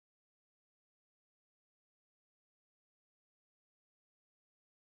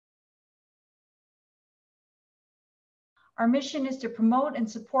Our mission is to promote and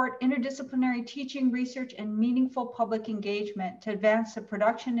support interdisciplinary teaching, research, and meaningful public engagement to advance the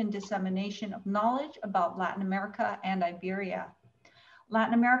production and dissemination of knowledge about Latin America and Iberia.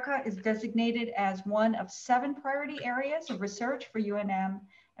 Latin America is designated as one of 7 priority areas of research for UNM,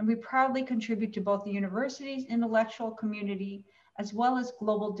 and we proudly contribute to both the university's intellectual community as well as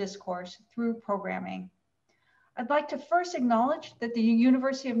global discourse through programming. I'd like to first acknowledge that the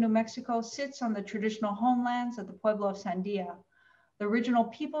University of New Mexico sits on the traditional homelands of the Pueblo of Sandia. The original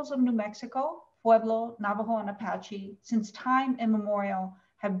peoples of New Mexico, Pueblo, Navajo, and Apache, since time immemorial,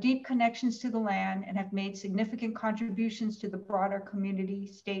 have deep connections to the land and have made significant contributions to the broader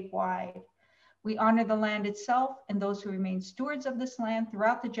community statewide. We honor the land itself and those who remain stewards of this land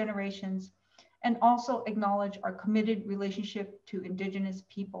throughout the generations, and also acknowledge our committed relationship to Indigenous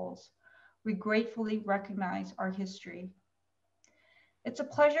peoples. We gratefully recognize our history. It's a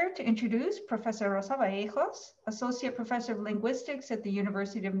pleasure to introduce Professor Rosa Vallejos, Associate Professor of Linguistics at the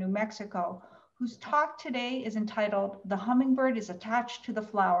University of New Mexico, whose talk today is entitled "The Hummingbird is Attached to the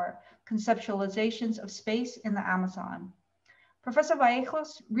Flower, Conceptualizations of Space in the Amazon." Professor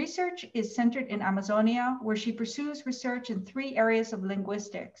Vallejos' research is centered in Amazonia, where she pursues research in 3 areas of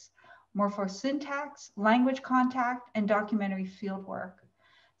linguistics: morphosyntax, language contact, and documentary fieldwork.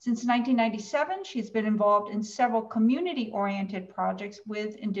 Since 1997, she's been involved in several community-oriented projects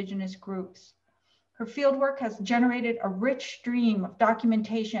with Indigenous groups. Her fieldwork has generated a rich stream of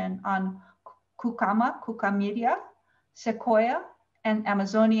documentation on Kukama, Kukamiria, Secoya, and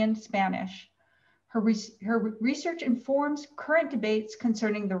Amazonian Spanish. Her research informs current debates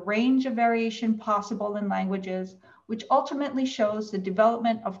concerning the range of variation possible in languages, which ultimately shows the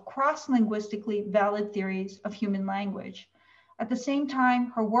development of cross-linguistically valid theories of human language. At the same time,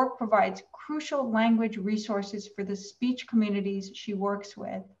 her work provides crucial language resources for the speech communities she works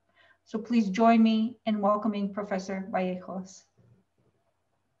with. So please join me in welcoming Professor Vallejos.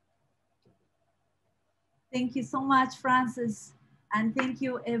 Thank you so much, Frances. And thank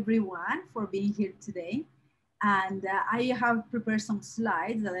you everyone for being here today. And I have prepared some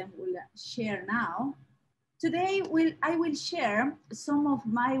slides that I will share now. Today, I will share some of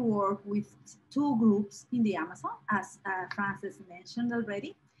my work with 2 groups in the Amazon, as Frances mentioned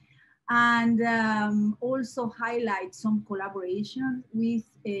already, and also highlight some collaboration with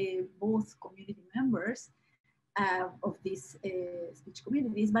both community members of these speech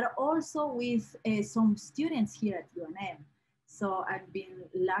communities, but also with some students here at UNM. So I've been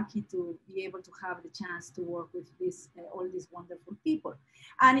lucky to be able to have the chance to work with all these wonderful people.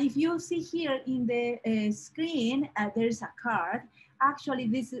 And if you see here in the screen, there's a card. Actually,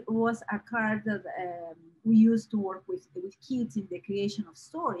 this was a card that we used to work with kids in the creation of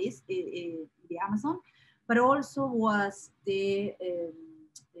stories in the Amazon, but also was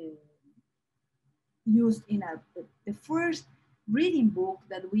used in the first reading book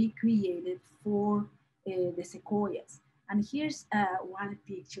that we created for the Secoyas. And here's one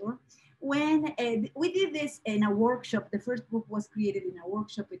picture. When we did this in a workshop, the first book was created in a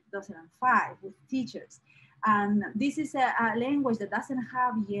workshop in 2005 with teachers. And this is a language that doesn't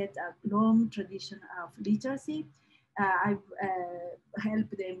have yet a long tradition of literacy. I've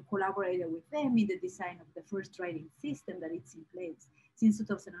helped them, collaborated with them in the design of the first writing system that it's in place. Since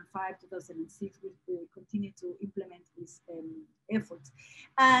 2005, 2006, we continue to implement these efforts.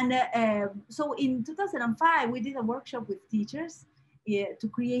 And so in 2005, we did a workshop with teachers to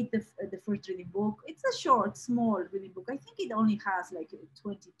create the first reading book. It's a short, small reading book. I think it only has like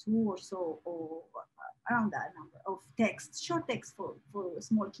 22 or so, or around that number of text, short text for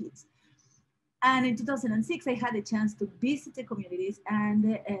small kids. And in 2006, I had a chance to visit the communities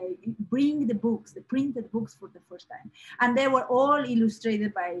and bring the books, the printed books for the first time. And they were all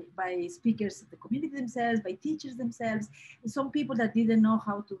illustrated by speakers of the community themselves, by teachers themselves. Some people that didn't know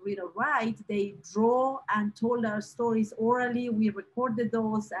how to read or write, they draw and told our stories orally. We recorded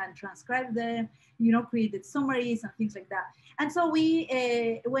those and transcribed them, you know, created summaries and things like that. And so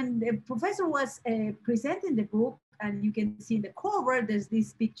we, when the professor was presenting the book, and you can see in the cover, there's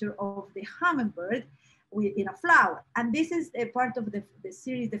this picture of the hummingbird in a flower. And this is a part of the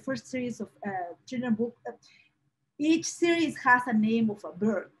series, the first series of children's book. Each series has a name of a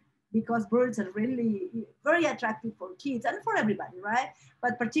bird because birds are really very attractive for kids and for everybody, right?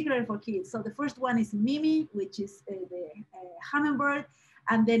 But particularly for kids. So the first one is Mimi, which is the hummingbird.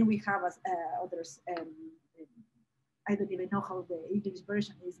 And then we have others, I don't even know how the English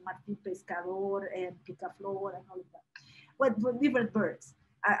version is, Martín Pescador and Picaflor and all of that. But different birds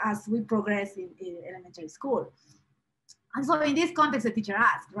as we progress in elementary school. And so in this context, the teacher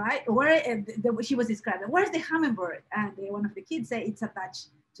asked, right, where she was describing, where's the hummingbird? And one of the kids said it's attached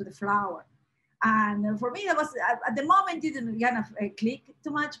to the flower. And for me, that was, at the moment, it didn't kind of click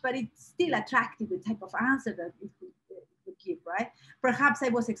too much, but it's still attractive, the type of answer that it could give, right? Perhaps I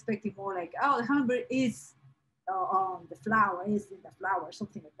was expecting more like, oh, the hummingbird is on the flower, is in the flower,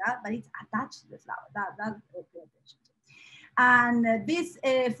 something like that, but it's attached to the flower. That pay attention to. And this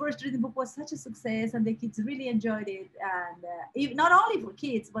first reading book was such a success, and the kids really enjoyed it, and not only for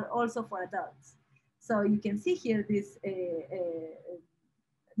kids, but also for adults. So you can see here this,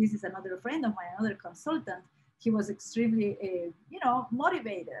 this is another friend of mine, another consultant. He was extremely, you know,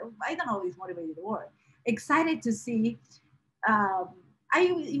 motivated. I don't know if motivated word. Excited to see, I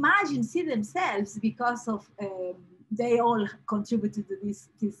imagine, see themselves because of, they all contributed to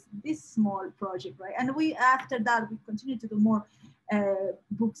this small project, right? And we, after that, we continue to do more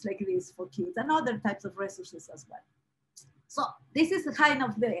books like this for kids and other types of resources as well. So this is kind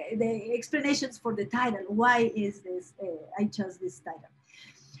of the explanations for the title. Why is this, I chose this title.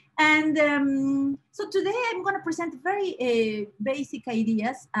 And so today I'm going to present very basic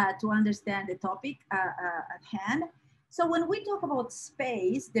ideas to understand the topic at hand. So when we talk about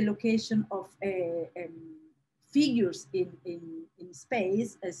space, the location of figures in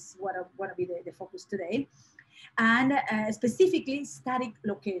space is what I want to be the focus today. And specifically static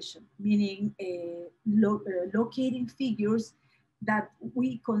location, meaning locating figures that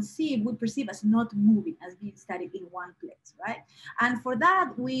we perceive as not moving, as being static in one place, right? And for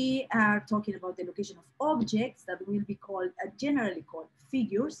that, we are talking about the location of objects that will be called, generally called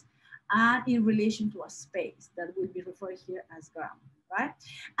figures, and in relation to a space that will be referred here as ground, right?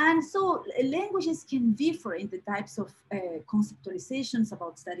 And so languages can differ in the types of conceptualizations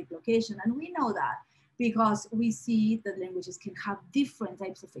about static location, and we know that because we see that languages can have different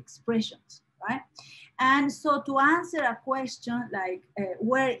types of expressions, right? And so to answer a question like,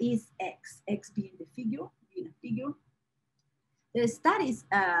 where is X? X being the figure, being a figure. The studies,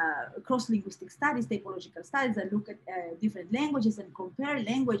 cross-linguistic studies, typological studies that look at different languages and compare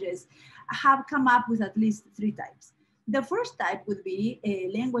languages have come up with at least 3 types. The first type would be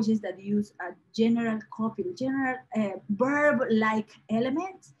languages that use a general copy, general verb-like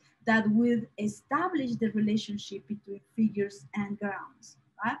elements that will establish the relationship between figures and grounds.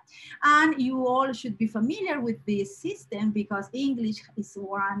 Right? And you all should be familiar with this system because English is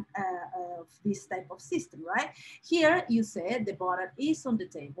one of this type of system, right? Here you said the bottle is on the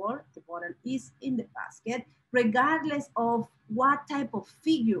table, the bottle is in the basket, regardless of what type of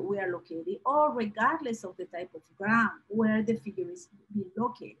figure we are located, or regardless of the type of ground where the figure is being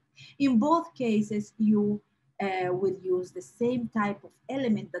located. In both cases, you will use the same type of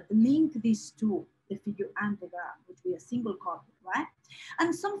element that link these two, the figure and the ground, which will be a single copy, right?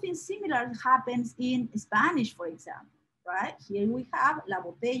 And something similar happens in Spanish, for example, right? Here we have la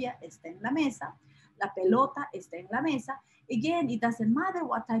botella está en la mesa, la pelota está en la mesa. Again, it doesn't matter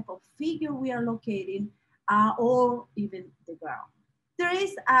what type of figure we are locating or even the ground. There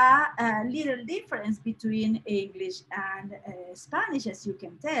is a little difference between English and Spanish, as you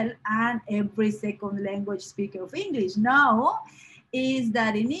can tell, and every second language speaker of English now is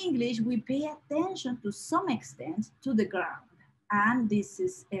that in English, we pay attention to some extent to the ground. And this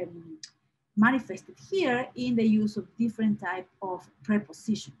is manifested here in the use of different type of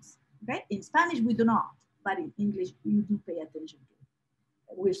prepositions, okay? In Spanish, we do not, but in English, you do pay attention to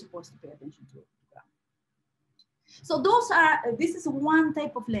it. We're supposed to pay attention to it. So this is one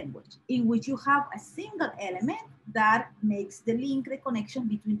type of language in which you have a single element that makes the link, the connection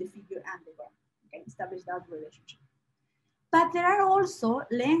between the figure and the ground, okay? Establish that relationship. But there are also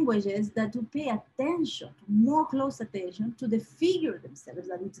languages that do pay attention, more close attention to the figure themselves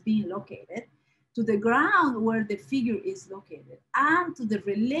that it's being located, to the ground where the figure is located, and to the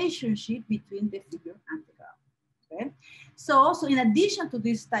relationship between the figure and the ground, okay? So in addition to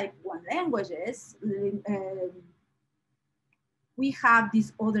these type 1 languages, we have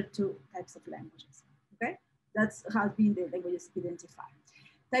these other 2 types of languages, okay? That's how been the languages identified.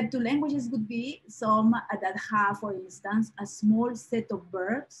 Type 2 languages would be some that have, for instance, a small set of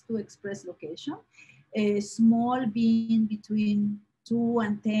verbs to express location, a small being between 2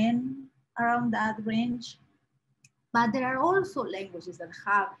 and 10, around that range. But there are also languages that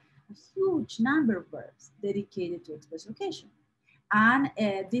have a huge number of verbs dedicated to express location. And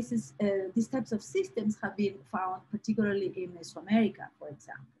these types of systems have been found particularly in Mesoamerica, for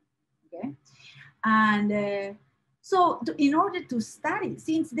example, okay? And so in order to study,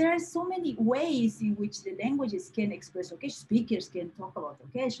 since there are so many ways in which the languages can express location, speakers can talk about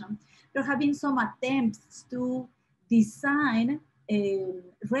location, there have been some attempts to design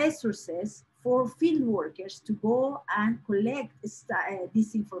resources for field workers to go and collect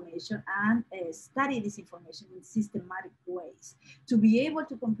this information and study this information in systematic ways to be able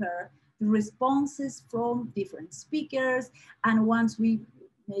to compare the responses from different speakers. And once we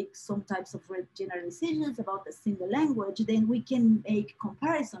make some types of generalizations about a single language, then we can make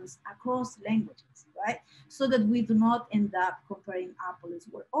comparisons across languages, right? So that we do not end up comparing apples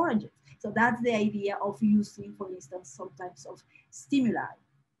with oranges. So that's the idea of using, for instance, some types of stimuli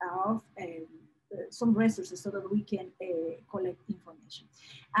of some resources so that we can collect information.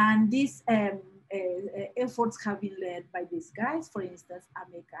 And these efforts have been led by these guys, for instance,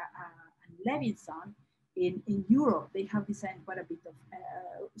 Ameka and Levinson in Europe. They have designed quite a bit of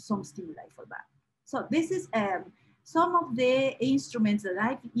some stimuli for that. So this is some of the instruments that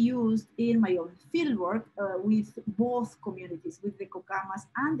I've used in my own fieldwork with both communities, with the Kukamas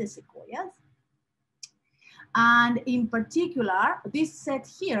and the Secoyas. And in particular, this set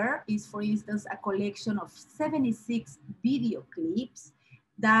here is, for instance, a collection of 76 video clips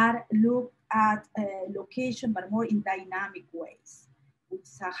that look at location, but more in dynamic ways. We'll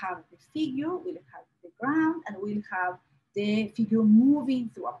have the figure, we'll have the ground, and we'll have the figure moving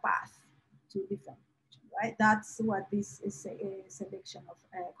through a path to different directions, right? That's what this is a selection of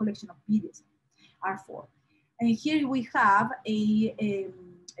collection of videos are for. And here we have a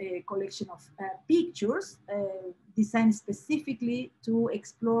collection of pictures designed specifically to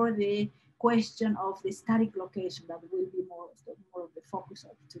explore the question of the static location that will be more of the focus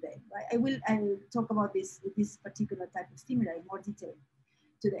of today, right? I will talk about this particular type of stimuli in more detail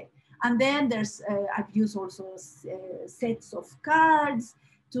today. And then there's, I've used also sets of cards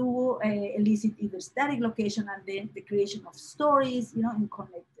to elicit either static location and then the creation of stories, you know, in more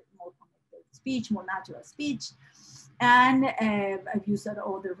connected speech, more natural speech. And I've used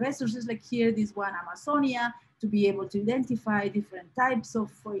other resources like here, this one, Amazonia, to be able to identify different types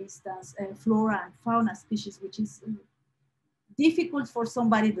of, for instance, flora and fauna species, which is difficult for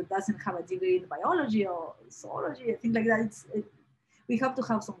somebody that doesn't have a degree in biology or zoology, I think like that. We have to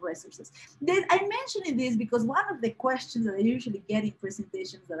have some resources. Then I'm mentioning this because one of the questions that I usually get in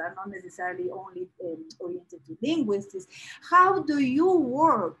presentations that are not necessarily only oriented to linguists is, how do you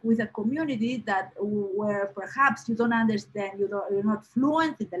work with a community that where perhaps you don't understand, you're not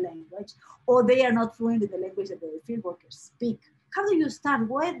fluent in the language, or they are not fluent in the language that the field workers speak? How do you start?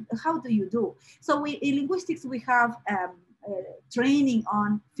 How do you do? So in linguistics, we have training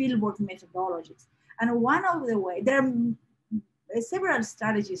on fieldwork methodologies. And one of the ways, there are several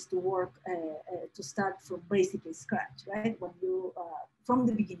strategies to work to start from basically scratch, right? When you, from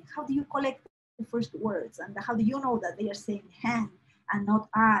the beginning, how do you collect the first words? And how do you know that they are saying hand and not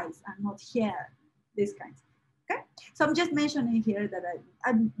eyes and not hair, these kinds, okay? So I'm just mentioning here that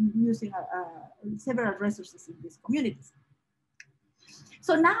I'm using several resources in these communities.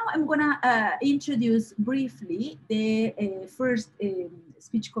 So now I'm gonna introduce briefly the first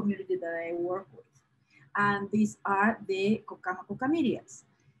speech community that I work with. And these are the Kukama-Kukamirians.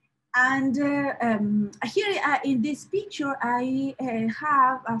 And here in this picture, I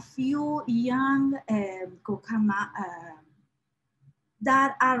have a few young Kukama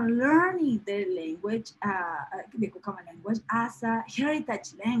that are learning their language, the Kukama language, as a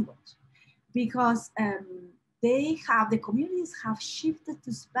heritage language, because the communities have shifted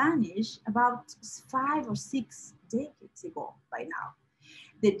to Spanish about 5 or 6 decades ago by now.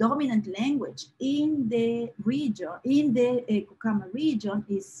 The dominant language in the region, in the Kukama region,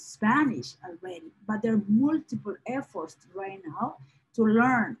 is Spanish already, but there are multiple efforts right now to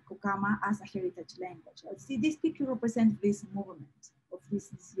learn Kukama as a heritage language. See, this picture represents this movement of these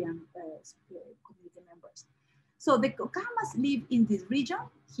young community members. So the Kukamas live in this region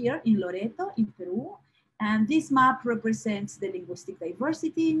here in Loreto, in Peru, and this map represents the linguistic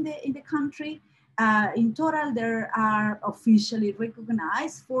diversity in the country. In total, there are officially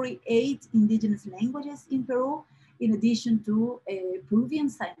recognized 48 indigenous languages in Peru, in addition to a Peruvian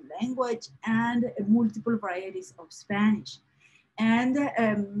Sign Language and multiple varieties of Spanish. And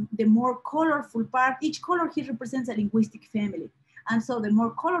the more colorful part, each color here represents a linguistic family. And so the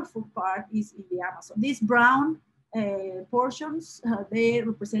more colorful part is in the Amazon. These brown portions, they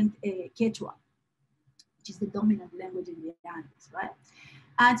represent Quechua, which is the dominant language in the Andes, right?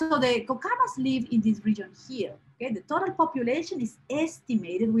 And so the Kukamas live in this region here. Okay, the total population is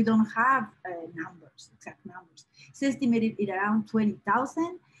estimated. We don't have numbers, exact numbers. It's estimated at around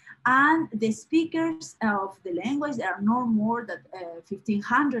 20,000, and the speakers of the language are no more than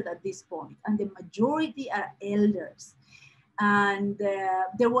 1,500 at this point, and the majority are elders. And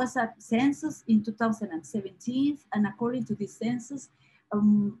there was a census in 2017, and according to this census,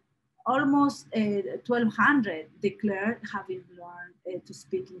 almost 1,200 declared having learned to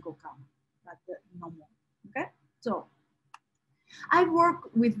speak in Kukama, but no more, okay? So I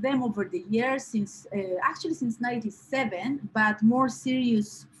worked with them over the years since, actually since 97, but more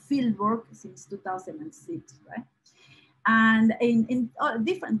serious field work since 2006, right? And in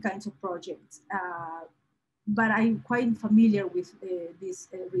different kinds of projects, but I'm quite familiar with this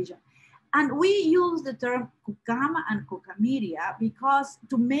region. And we use the term Kukama and Kokamiria because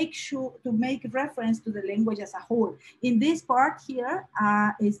to make reference to the language as a whole. In this part here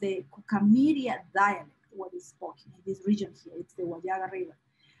is the Kukamiria dialect, what is spoken in this region here. It's the Wayaga River.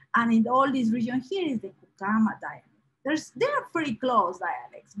 And in all this region here is the Kukama dialect. They are pretty close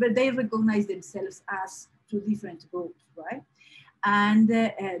dialects, but they recognize themselves as two different groups, right? And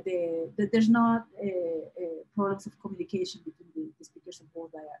there's not problems of communication between the speakers of both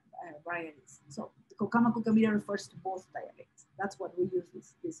varieties. So the Kukama Kukamiria refers to both dialects. That's what we use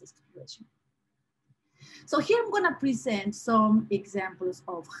this expression. So here I'm going to present some examples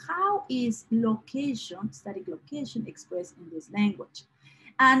of how is location, static location, expressed in this language.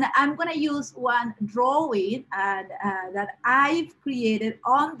 And I'm going to use one drawing that I've created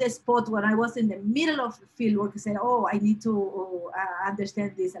on the spot when I was in the middle of the field work. I said, oh, I need to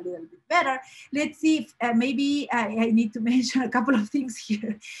understand this a little bit better. Let's see if maybe I need to mention a couple of things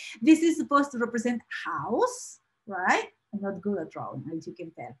here. This is supposed to represent house, right? I'm not good at drawing, as you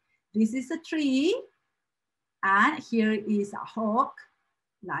can tell. This is a tree. And here is a hawk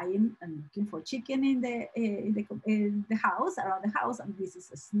lying and looking for chicken in the house, around the house. And this is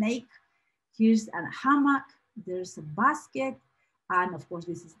a snake. Here's a hammock. There's a basket. And of course,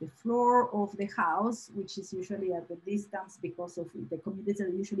 this is the floor of the house, which is usually at the distance because of the communities are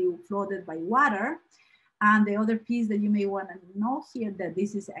usually flooded by water. And the other piece that you may want to know here, that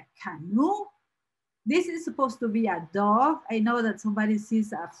this is a canoe. This is supposed to be a dog. I know that somebody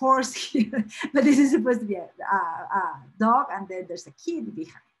sees a horse here, but this is supposed to be a dog, and then there's a kid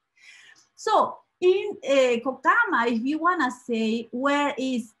behind. So in Kokama, if you want to say, where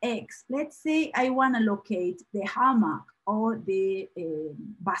is X? Let's say I want to locate the hammock or the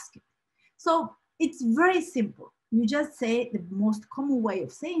basket. So it's very simple. You just say, the most common way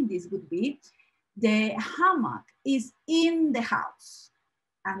of saying this would be, the hammock is in the house.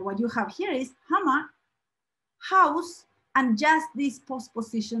 And what you have here is hammock, house, and just this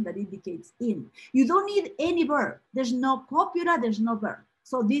postposition that indicates in. You don't need any verb. There's no copula, there's no verb.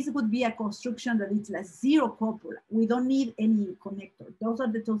 So this would be a construction that it's like zero copula. We don't need any connector. Those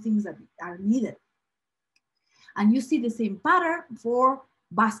are the two things that are needed. And you see the same pattern for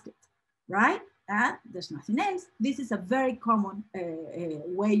basket, right? And there's nothing else. This is a very common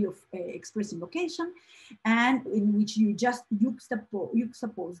way of expressing location, and in which you just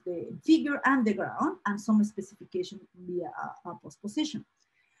juxtapose the figure and the ground and some specification via a postposition.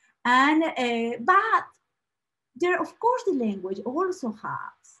 And but there, of course, the language also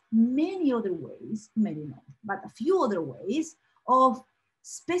has many other ways, many not, but a few other ways of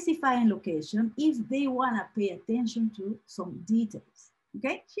specifying location if they want to pay attention to some details.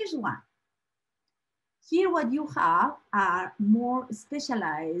 Okay, here's one. Here what you have are more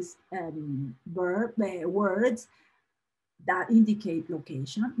specialized words that indicate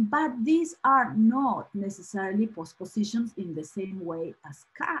location, but these are not necessarily postpositions in the same way as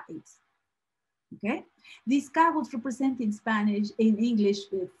ka is. Okay, this ka would represent in Spanish, in English,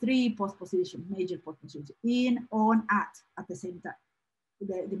 three postpositions, major postpositions: in, on, at the same time.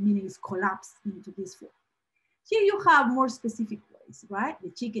 The meaning is collapsed into this form. Here you have more specific ways, right?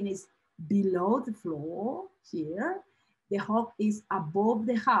 The chicken is below the floor here. The hawk is above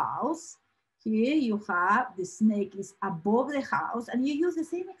the house. Here you have the snake is above the house, and you use the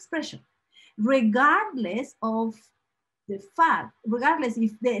same expression, regardless of the fact, regardless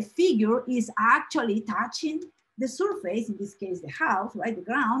if the figure is actually touching the surface, in this case, the house, right, the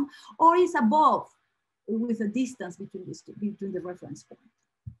ground, or is above with a distance between these two, between the reference point.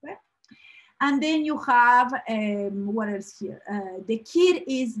 Okay? And then you have, what else here? The kid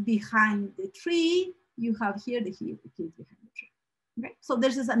is behind the tree. You have here the kid behind the tree. Okay? So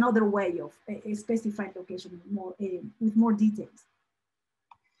this is another way of specifying location with more details.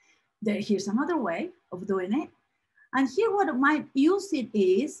 Here's another way of doing it. And here what I might use it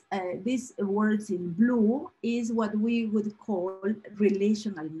is, these words in blue is what we would call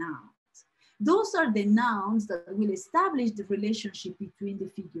relational nouns. Those are the nouns that will establish the relationship between the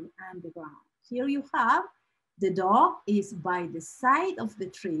figure and the ground. Here you have, the dog is by the side of the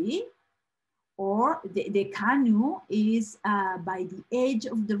tree, or the canoe is by the edge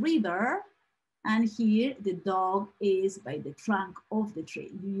of the river, and here the dog is by the trunk of the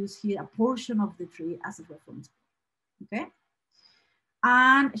tree. You use here a portion of the tree as a reference point, okay?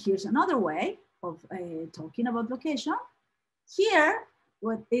 And here's another way of talking about location. Here,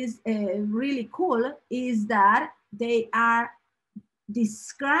 what is really cool is that they are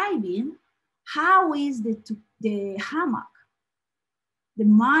describing how is the hammock. the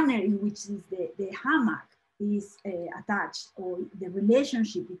manner in which is the hammock is attached, or the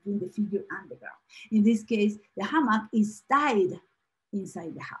relationship between the figure and the ground. In this case, the hammock is tied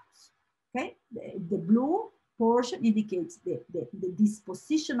inside the house. Okay, the blue portion indicates the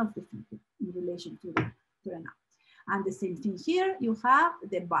disposition of the figure in relation to the noun. And the same thing here, you have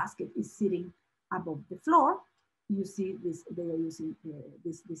the basket is sitting above the floor. You see this, they are using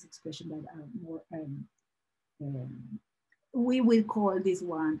this expression that are more, we will call this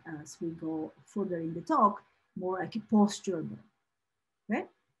one, as we go further in the talk, more like a posture, okay?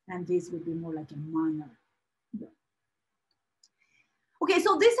 And this would be more like a manner. Okay,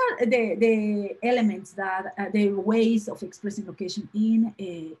 so these are the elements that, the ways of expressing location in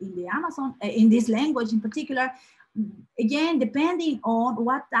the Amazon, in this language in particular. Again, depending on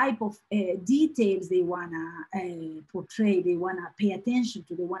what type of details they wanna portray, they wanna pay attention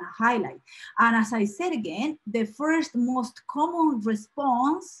to, they wanna highlight. And as I said again, the first most common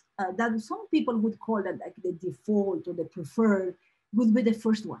response that some people would call that like the default or the preferred would be the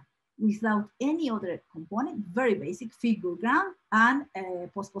first one, without any other component, very basic, figure, ground, and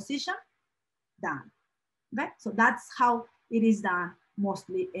postposition, done. Okay, so that's how it is done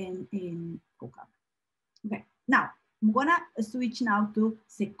mostly in Kukama. Okay, now I'm gonna switch now to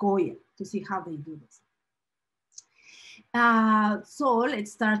Secoya to see how they do this. So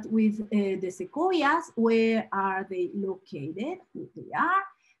let's start with the Secoyas. Where are they located? Where they are.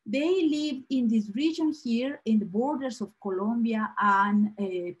 They live in this region here in the borders of Colombia and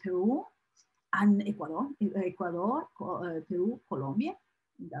Peru and Ecuador, Peru, Colombia,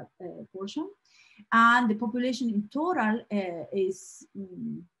 in that portion. And the population in total is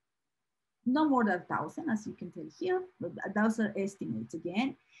no more than 1,000, as you can tell here, but those are estimates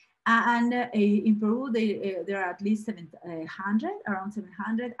again. And in Peru, there are at least 700, around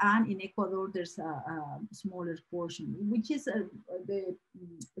 700, and in Ecuador, there's a smaller portion, which is the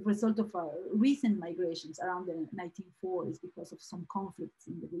result of recent migrations around the 1940s because of some conflicts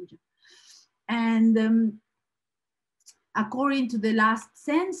in the region. And according to the last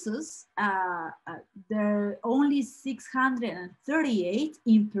census, there are only 638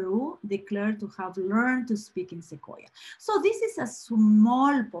 in Peru declared to have learned to speak in Secoya. So this is a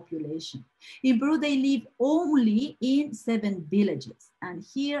small population. In Peru, they live only in 7 villages. And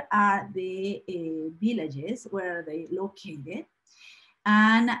here are the villages where they located.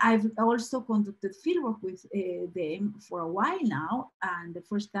 And I've also conducted fieldwork with them for a while now. And the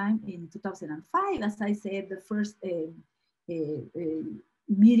first time in 2005, as I said, the first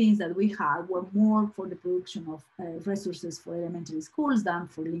meetings that we had were more for the production of resources for elementary schools than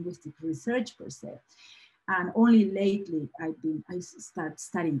for linguistic research per se. And only lately I started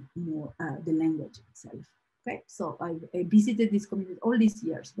studying more the language itself. Okay, so I visited this community all these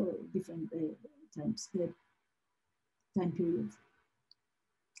years for different time periods.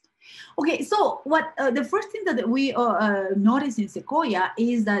 Okay, so what the first thing that we notice in Secoya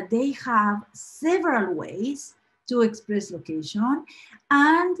is that they have several ways to express location,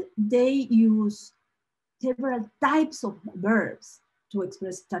 and they use several types of verbs to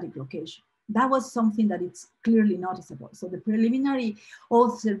express static location. That was something that it's clearly noticeable. So the preliminary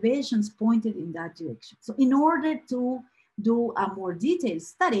observations pointed in that direction. So in order to do a more detailed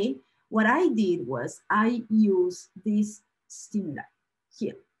study, what I did was I used this stimuli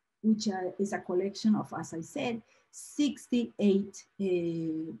here, which is a collection of, as I said, 68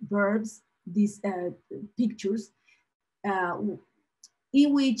 verbs, these pictures,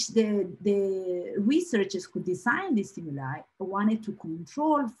 in which the researchers who designed the stimuli wanted to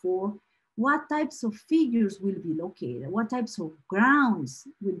control for what types of figures will be located, what types of grounds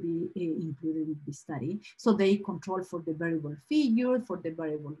will be included in the study. So they control for the variable figure, for the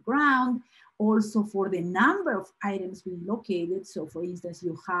variable ground, also for the number of items being located. So for instance,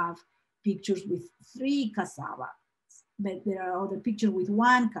 you have pictures with 3 cassava, but there are other pictures with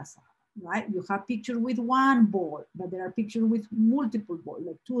 1 cassava. Right? You have pictures with 1 ball, but there are pictures with multiple balls,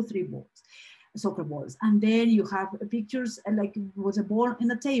 like 2 or 3 balls, soccer balls. And then you have pictures like with a ball in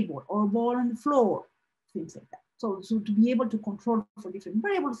the table or a ball on the floor, things like that. So to be able to control for different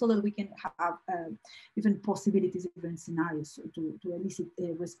variables so that we can have different possibilities, different scenarios to elicit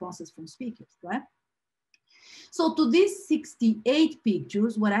responses from speakers, right? So to these 68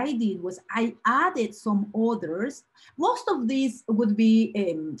 pictures, what I did was I added some others. Most of these would be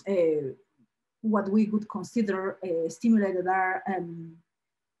what we would consider stimuli that are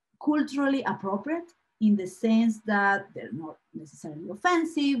culturally appropriate, in the sense that they're not necessarily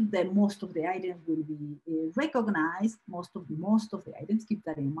offensive, that most of the items will be recognized, most of the items, keep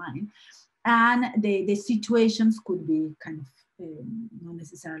that in mind. And the situations could be kind of not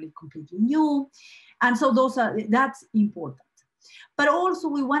necessarily completely new. And so that's important. But also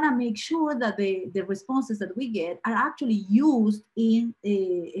we want to make sure that the responses that we get are actually used in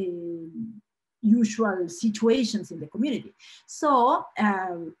usual situations in the community. So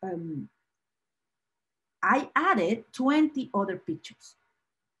I added 20 other pictures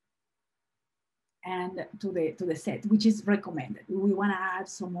and to the set, which is recommended. We want to add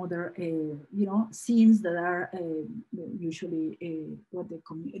some other, scenes that are usually what the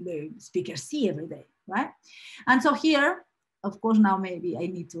speakers see every day, right? And so here, of course, now maybe I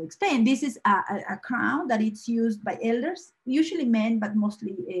need to explain. This is a crown that it's used by elders, usually men, but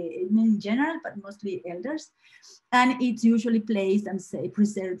mostly men in general, but mostly elders. And it's usually placed and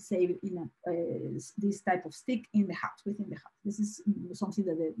preserved, saved in this type of stick in the house, within the house. This is something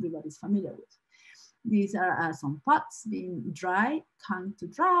that everybody is familiar with. These are some pots being hung to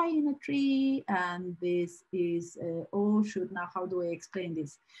dry in a tree. And this is, now how do I explain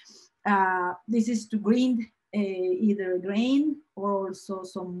this? This is to grind either grain or also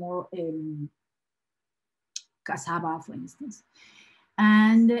some more cassava, for instance.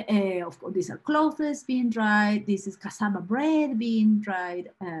 And of course, these are clothes being dried. This is cassava bread being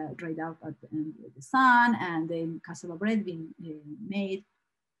dried out at the sun, and then cassava bread being made.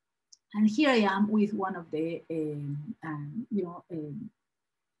 And here I am with one of the,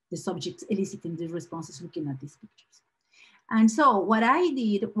 the subjects eliciting the responses, looking at these pictures. And so what I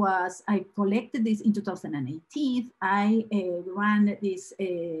did was I collected this in 2018. I ran this,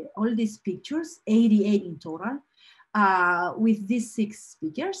 all these pictures, 88 in total, with these 6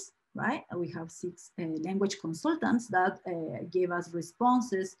 speakers, right? We have 6 language consultants that gave us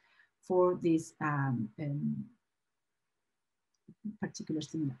responses for this particular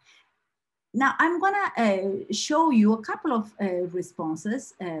similar. Now I'm gonna show you a couple of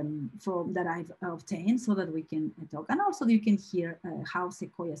responses from that I've obtained so that we can talk, and also you can hear how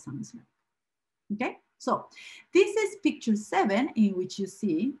Secoya sounds like. Okay, so this is picture 7, in which you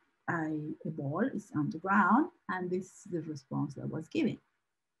see a ball is on the ground, and this is the response that was given.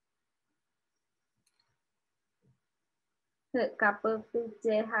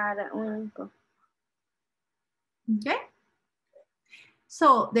 Okay.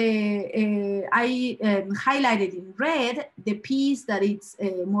 So I highlighted in red the piece that it's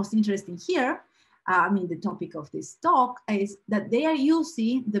most interesting here. The topic of this talk is that they are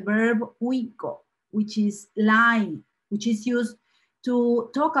using the verb uiko, which is lying, which is used to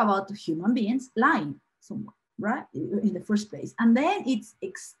talk about human beings lying somewhere, right, in the first place. And then it's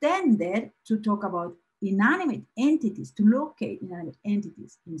extended to talk about inanimate entities, to locate inanimate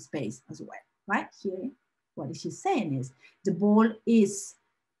entities in space as well, right? Here, what she's saying is the ball is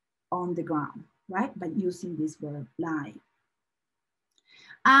on the ground, right? By using this verb lie.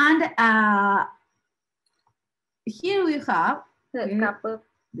 And here we have,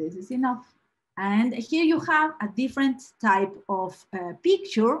 this is enough. And here you have a different type of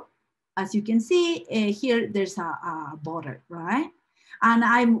picture. As you can see, here there's a bottle, right? And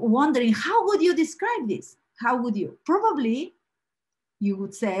I'm wondering, how would you describe this? How would you? Probably you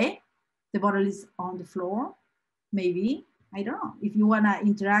would say, the bottle is on the floor, maybe. I don't know. If you want to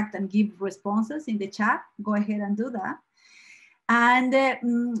interact and give responses in the chat, go ahead and do that. And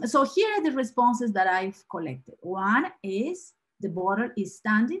so here are the responses that I've collected. One is the bottle is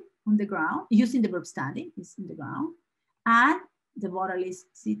standing on the ground, using the verb standing, is in the ground, and the bottle is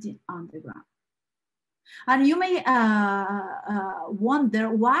sitting on the ground. And you may wonder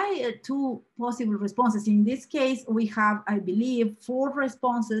why 2 possible responses. In this case, we have, I believe, 4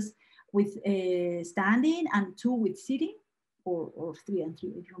 responses with standing and 2 with sitting, or 3 and 3,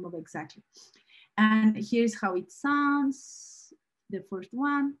 I don't remember exactly. And here's how it sounds, the first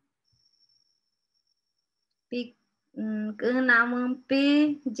one. Okay.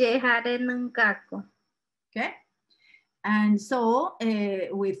 And so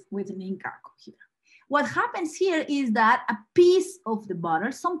with ninkako here. What happens here is that a piece of the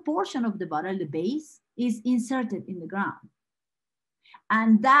bottle, some portion of the bottle, the base, is inserted in the ground.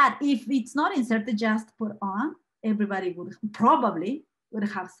 And that, if it's not inserted, just put on, everybody would probably would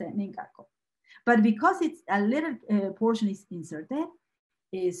have said ninkako. But because it's a little portion is inserted,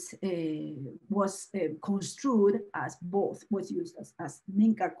 was construed as both, was used as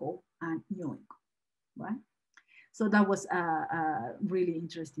ninkako and nyoinko, right? So that was a really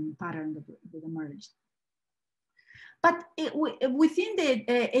interesting pattern that emerged. But within the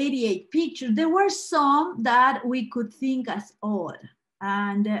 88 pictures, there were some that we could think as odd,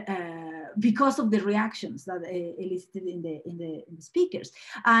 and because of the reactions that elicited in the speakers.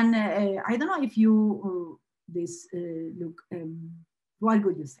 And I don't know if you look. What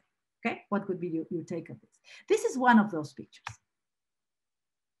would you say? Okay, what would be your take of this? This is one of those pictures.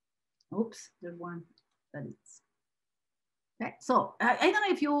 Oops, there's one that is. Okay, so I don't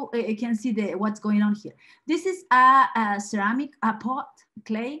know if you can see what's going on here. This is a ceramic, a pot,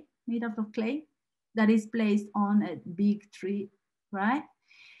 clay, made out of clay, that is placed on a big tree, right?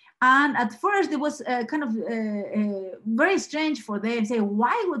 And at first it was kind of very strange for them. Say,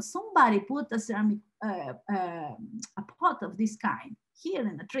 why would somebody put a ceramic a pot of this kind here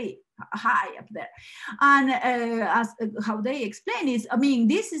in a tree, high up there? And as how they explain is, I mean,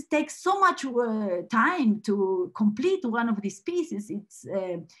 takes so much time to complete one of these pieces. It's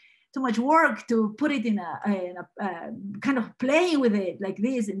too much work to put it in a kind of playing with it like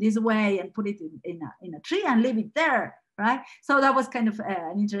this, in this way, and put it in a tree and leave it there. Right? So that was kind of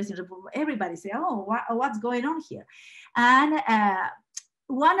an interesting, everybody say, oh, what's going on here? And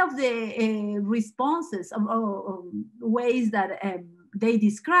one of the responses of ways that they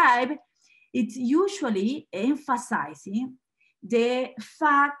describe, it's usually emphasizing the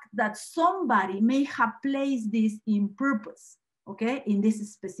fact that somebody may have placed this in purpose, okay, in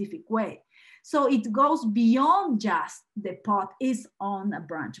this specific way. So it goes beyond just the pot is on a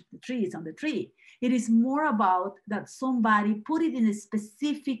branch of the tree, it's on the tree. It is more about that somebody put it in a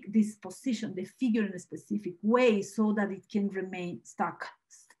specific disposition, the figure in a specific way, so that it can remain stuck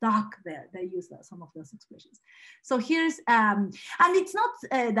there. They use some of those expressions. So here's, and it's not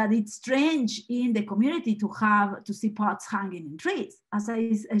that it's strange in the community to see pots hanging in trees. As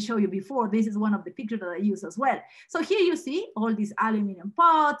I showed you before, this is one of the pictures that I use as well. So here you see all these aluminum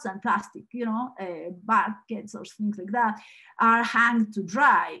pots and plastic, you know, buckets or things like that are hanged to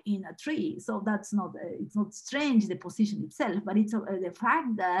dry in a tree. So that's not, it's not strange, the position itself, but it's the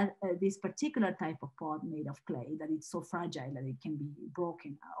fact that this particular type of pot made of clay, that it's so fragile that it can be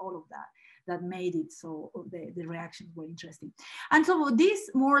broken, all of that made it so the reactions were interesting. And so these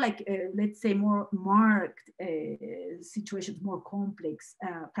more like, let's say more marked situations, more complex,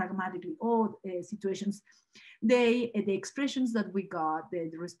 pragmatically odd situations, the expressions that we got,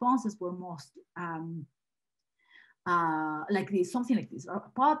 the responses were most like this, something like this. A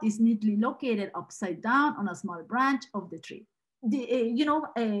pot is neatly located upside down on a small branch of the tree.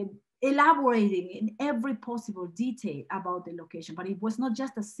 Elaborating in every possible detail about the location, but it was not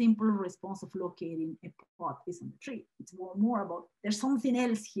just a simple response of locating a pot is on the tree. It's more about there's something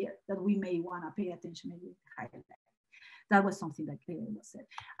else here that we may want to pay attention and highlight. That was something that was said.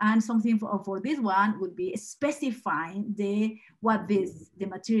 And something for this one would be specifying the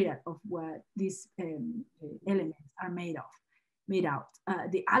material of what these elements are made out.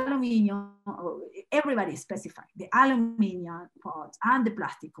 The aluminium, everybody is specifying, the aluminium pots and the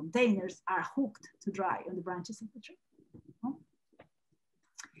plastic containers are hooked to dry on the branches of the tree.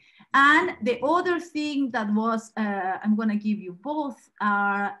 And the other thing that was, I'm gonna give you both,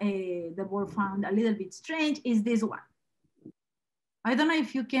 that were found a little bit strange is this one. I don't know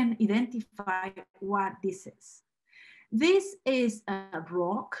if you can identify what this is. This is a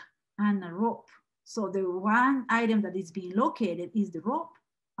rock and a rope. So the one item that is being located is the rope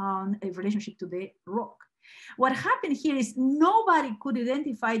on a relationship to the rock. What happened here is nobody could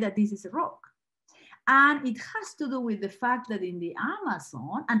identify that this is a rock. And it has to do with the fact that in the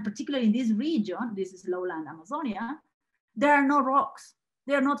Amazon, and particularly in this region, this is lowland Amazonia, there are no rocks.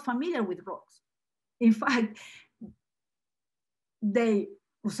 They are not familiar with rocks. In fact,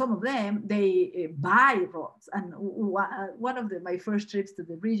 some of them, they buy rocks. And one of my first trips to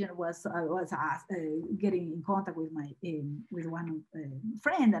the region was getting in contact with with one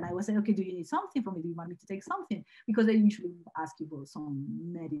friend, and I was saying, okay, do you need something from me? Do you want me to take something? Because they usually ask you for some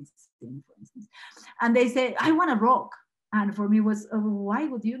medicine, for instance. And they say, I want a rock. And for me was, why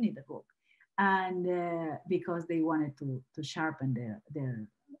would you need a rock? And because they wanted to sharpen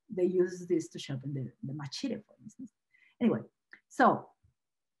they use this to sharpen the machete, for instance. Anyway, so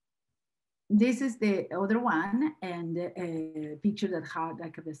this is the other one, and a picture that had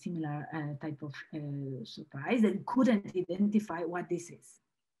like a similar type of surprise, and couldn't identify what this is.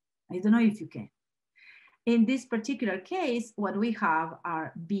 I don't know if you can. In this particular case, what we have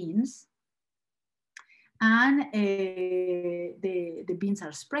are beans, and the beans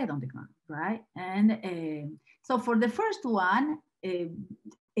are spread on the ground, right? And so for the first one,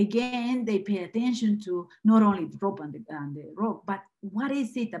 again, they pay attention to not only the rope and the rope, but what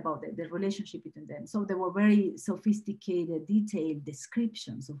is it about the relationship between them? So there were very sophisticated, detailed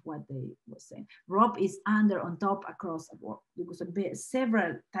descriptions of what they were saying. Rope is under, on top, across, above. There was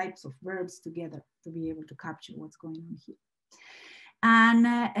several types of verbs together to be able to capture what's going on here. And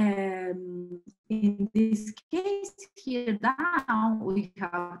in this case here down, we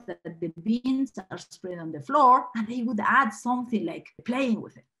have that the beans are spread on the floor, and they would add something like playing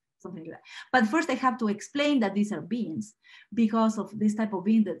with it. something like that. But first I have to explain that these are beans because of this type of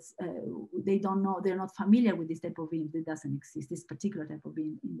bean that's, they don't know, they're not familiar with this type of bean. It doesn't exist, this particular type of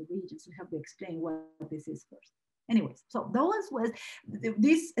bean in the region. So we have to explain what this is first. Anyways, so those was,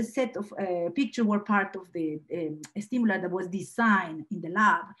 this set of pictures were part of the stimuli that was designed in the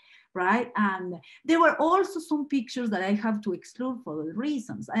lab, right? And there were also some pictures that I have to exclude for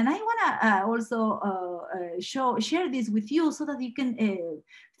reasons. And I wanna also share this with you so that you can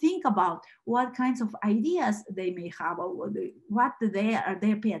think about what kinds of ideas they may have, or what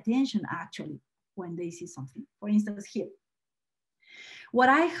they pay attention actually when they see something. For instance, here. What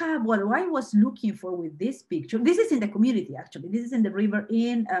I was looking for with this picture, this is in the community actually, this is in the river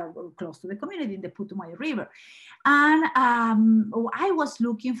in, close to the community, in the Putumayo River. And I was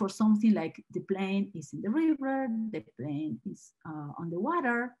looking for something like the plane is in the river, the plane is on the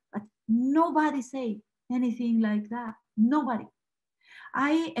water, but nobody say anything like that, nobody.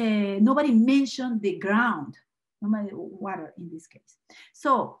 Nobody mentioned the ground, nobody, water in this case.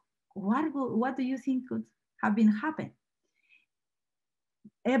 So what do you think could have been happening?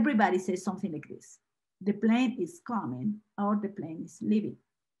 Everybody says something like this: the plane is coming or the plane is leaving.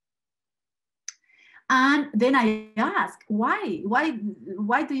 And then I ask, why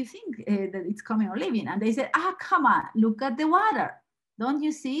do you think that it's coming or leaving? And they said, come on, look at the water. Don't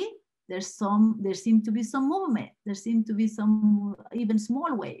you see? There seem to be some movement. There seem to be some even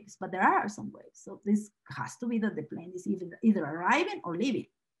small waves, but there are some waves. So this has to be that the plane is either arriving or leaving.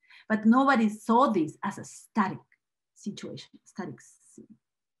 But nobody saw this as a static situation, static scene,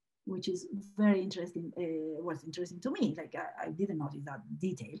 which is very interesting, was interesting to me. Like I didn't notice that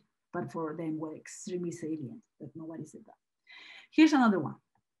detail, but for them were extremely salient that nobody said that. Here's another one.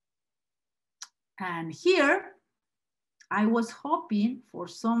 And here I was hoping for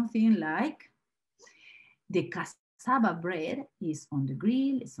something like the cassava bread is on the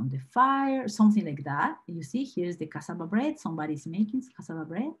grill, it's on the fire, something like that. You see, here's the cassava bread, somebody's making cassava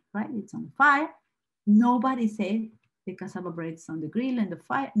bread, right? It's on the fire. Nobody said the cassava bread is on the grill and the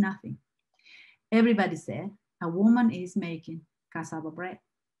fire, nothing. Everybody said a woman is making cassava bread.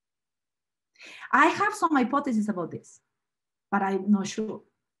 I have some hypotheses about this, but I'm not sure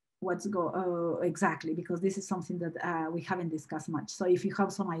what's exactly, because this is something that we haven't discussed much. So if you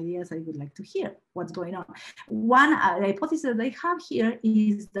have some ideas, I would like to hear what's going on. One hypothesis that I have here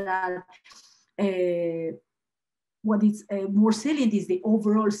is that what is more salient is the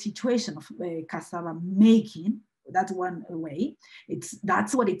overall situation of cassava making. That's one way.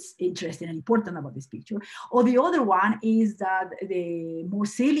 That's what it's interesting and important about this picture. Or the other one is that the more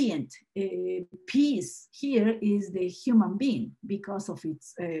salient piece here is the human being, because of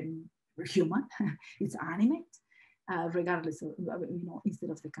its human, it's animate, regardless of,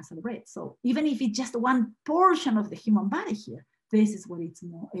 instead of the cassava bread. So even if it's just one portion of the human body here, this is what it's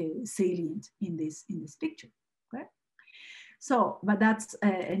more salient in this picture. Okay. So, but that's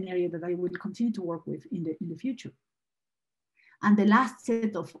an area that I will continue to work with in the future. And the last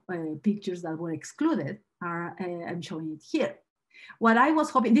set of pictures that were excluded are, I'm showing it here. What I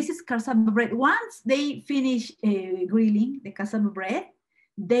was hoping, this is cassava bread. Once they finish grilling the cassava bread,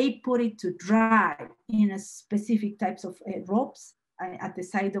 they put it to dry in a specific types of ropes at the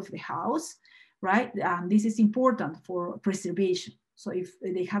side of the house, right? And this is important for preservation. So if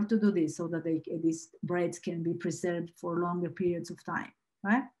they have to do this so that these breads can be preserved for longer periods of time,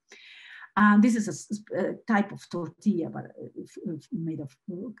 right? And this is a type of tortilla, but made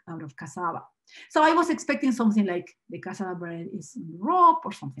out of cassava. So I was expecting something like the cassava bread is in the rope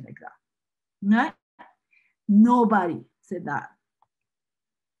or something like that. Right? Nobody said that.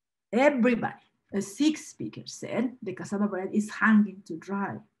 Everybody, 6 speakers said the cassava bread is hanging to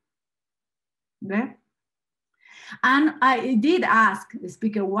dry. Okay? And I did ask the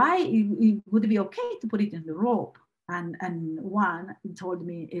speaker why it would be okay to put it in the rope. And one told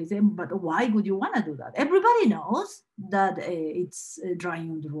me, but why would you want to do that? Everybody knows that it's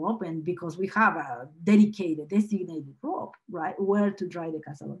drying on the rope, and because we have a dedicated, designated rope, right, where to dry the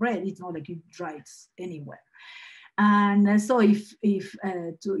cassava bread. It's not like you dry it anywhere. And so if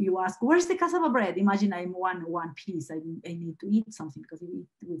you ask, where's the cassava bread? Imagine I'm one piece. I need to eat something, because you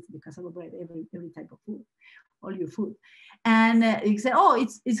eat with the cassava bread every type of food, all your food. And you say, oh,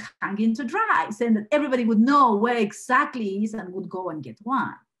 it's hanging to dry, saying that everybody would know where exactly it is and would go and get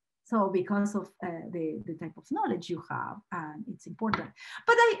one. So because of the type of knowledge you have, it's important.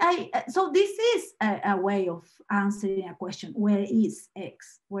 But so this is a way of answering a question: where is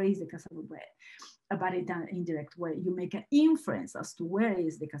X? Where is the cassava bread? But in an indirect way, you make an inference as to where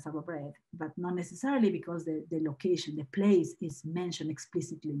is the cassava bread, but not necessarily because the location, the place is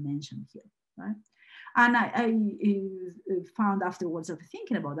explicitly mentioned here, right? And I found afterwards after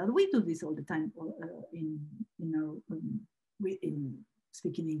thinking about that, we do this all the time in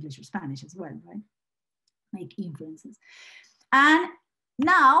speaking English or Spanish as well, right? Make inferences. And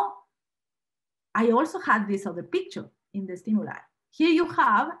now I also had this other picture in the stimuli. Here you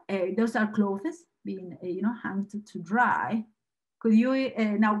have, those are clothes being, hung to dry. Could you,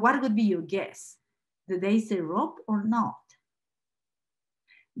 now what would be your guess? Did they say rope or not?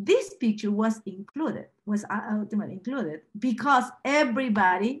 This picture was ultimately included because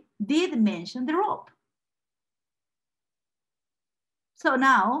everybody did mention the rope. So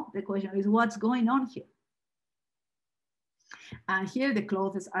now the question is, what's going on here? And here the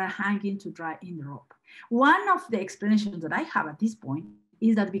clothes are hanging to dry in the rope. One of the explanations that I have at this point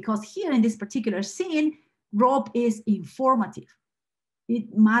is that because here in this particular scene, rope is informative.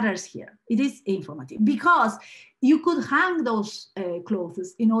 It matters here. It is informative because you could hang those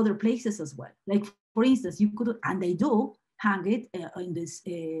clothes in other places as well. Like for instance, you could, and they do, hang it in these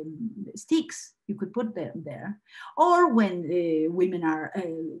sticks. You could put them there. Or when women are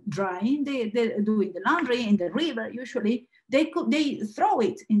drying, they're doing the laundry in the river, usually they throw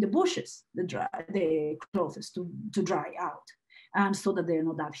it in the bushes, the clothes to dry out. And so that they're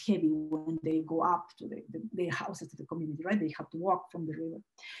not that heavy when they go up to their houses, to the community, right? They have to walk from the river.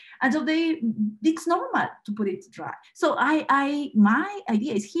 And so it's normal to put it dry. So my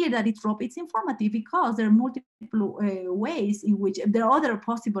idea is here that it's informative because there are multiple ways in which there are other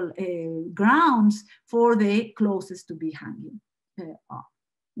possible grounds for the clothes to be hanging on,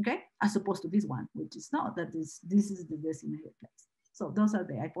 okay? As opposed to this one, which is not, that this is the designated place. So those are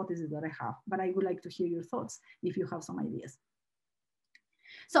the hypotheses that I have, but I would like to hear your thoughts if you have some ideas.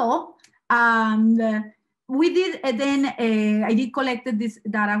 So we did, I did collected this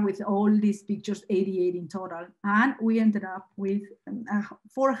data with all these pictures, 88 in total, and we ended up with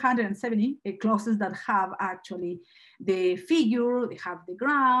 470 clauses that have actually the figure, they have the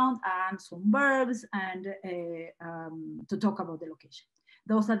ground and some verbs, and to talk about the location.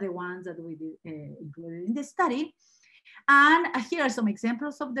 Those are the ones that we did, included in the study. And here are some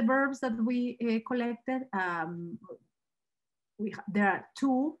examples of the verbs that we collected. There are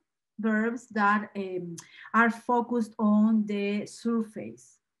two verbs that are focused on the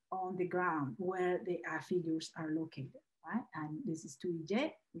surface, on the ground, where the figures are located, right? And this is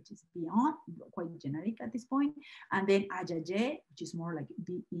tuije, which is beyond, quite generic at this point. And then ajaje, which is more like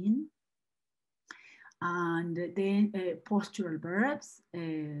be in. And then postural verbs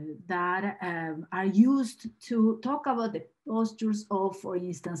that are used to talk about the postures of, for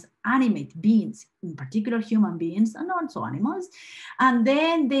instance, animate beings, in particular human beings and also animals. And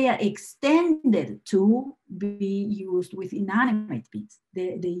then they are extended to be used with inanimate beings.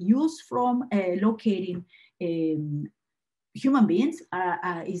 The use from locating human beings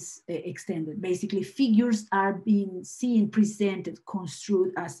is extended. Basically, figures are being seen, presented,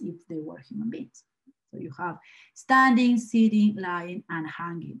 construed as if they were human beings. So you have standing, sitting, lying, and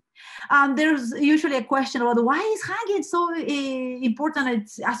hanging. There's usually a question about why is hanging so important?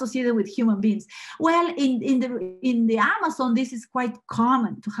 It's associated with human beings. Well, in the Amazon, this is quite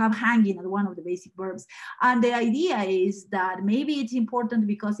common to have hanging as one of the basic verbs. And the idea is that maybe it's important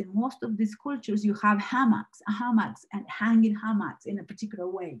because in most of these cultures, you have hammocks and hanging hammocks in a particular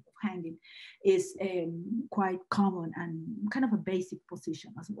way of hanging is quite common and kind of a basic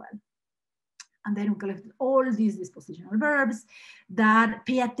position as well. And then we collected all these dispositional verbs that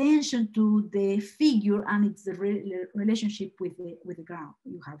pay attention to the figure and its relationship with the ground.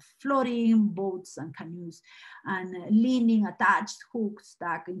 You have floating, boats and canoes, and leaning, attached, hooked,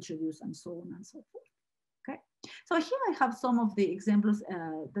 stuck, introduced, and so on and so forth. Okay, so here I have some of the examples.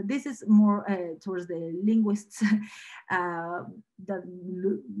 That this is more towards the linguists that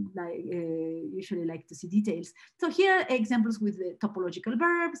usually like to see details. So here are examples with the topological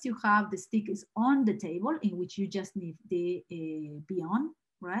verbs. You have the stick is on the table, in which you just need the beyond,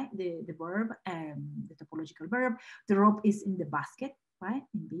 right? The verb, the topological verb. The rope is in the basket, right?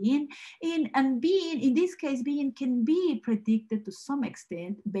 In being, in this case, being can be predicted to some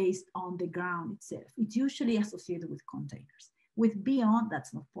extent based on the ground itself. It's usually associated with containers. With beyond,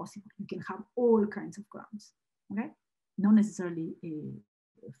 that's not possible. You can have all kinds of grounds, okay? Not necessarily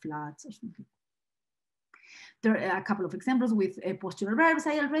flats or something. There are a couple of examples with postural verbs.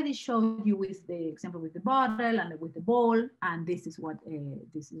 I already showed you with the example with the bottle and with the ball, and this is what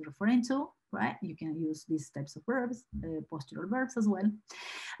this is referring to, right? You can use these types of verbs, postural verbs as well.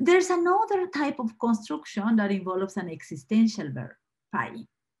 There's another type of construction that involves an existential verb, pai,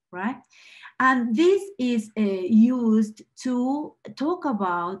 right? And this is used to talk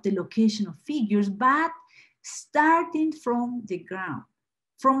about the location of figures, but starting from the ground.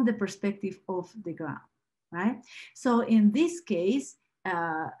 from the perspective of the ground, right? So in this case,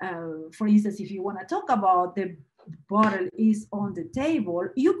 for instance, if you want to talk about the bottle is on the table,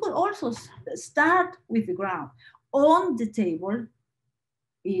 you could also start with the ground. On the table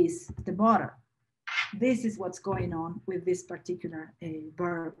is the bottle. This is what's going on with this particular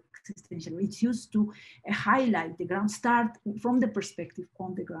verb existential. It's used to highlight the ground, start from the perspective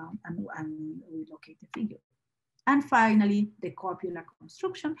on the ground, and relocate the figure. And finally, the copula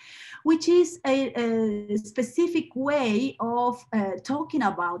construction, which is a specific way of talking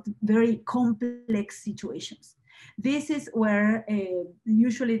about very complex situations. This is where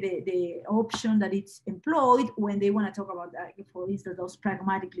usually the option that it's employed when they want to talk about, for instance, those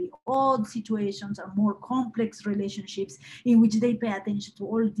pragmatically odd situations or more complex relationships in which they pay attention to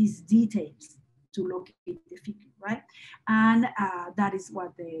all these details to locate the figure, right? And that is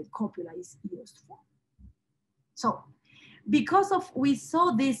what the copula is used for. So because of we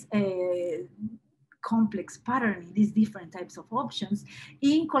saw this complex patterning, these different types of options,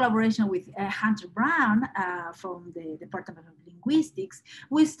 in collaboration with Hunter Brown from the Department of Linguistics,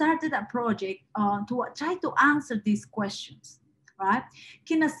 we started a project to try to answer these questions, right?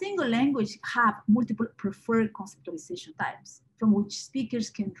 Can a single language have multiple preferred conceptualization types from which speakers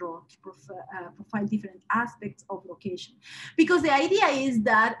can draw to profile different aspects of location? Because the idea is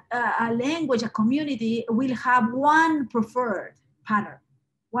that a language, a community will have one preferred pattern,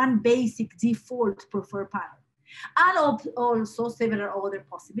 one basic default preferred pattern, and also several other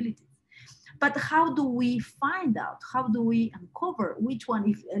possibilities. But how do we find out? How do we uncover which one?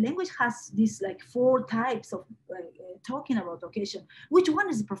 If a language has these like 4 types of talking about location, which one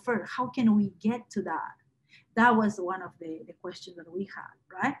is preferred? How can we get to that? That was one of the questions that we had,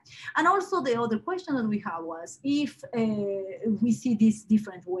 right? And also the other question that we had was, if we see these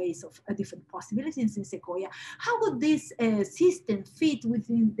different ways of different possibilities in Secoya, how would this system fit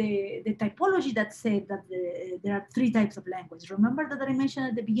within the typology that said that there are 3 types of language? Remember that I mentioned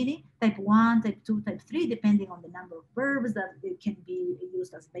at the beginning, type 1, type 2, type 3, depending on the number of verbs that can be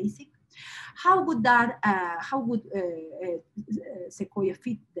used as basic. How would that, Secoya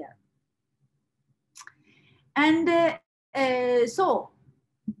fit there? And so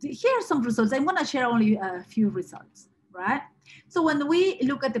here are some results. I'm going to share only a few results, right? So when we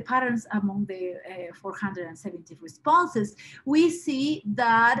look at the patterns among the 470 responses, we see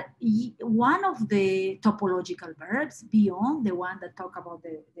that one of the topological verbs beyond the one that talk about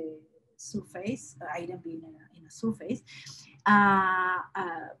the surface, item being in a surface,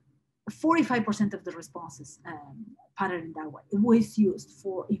 45% of the responses pattern in that way. It was used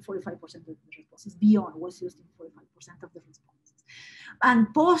in 45% of the responses. Beyond was used in 45% of the responses. And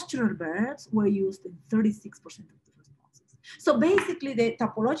postural verbs were used in 36% of the responses. So basically the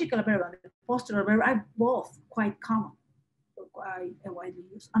topological verb and the postural verb are both quite common, quite widely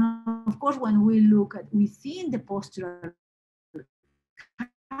used. And of course, when we look at within the postural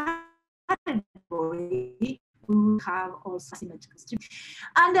category, we have also symmetrical stream.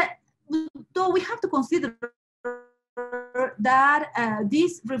 And though we have to consider that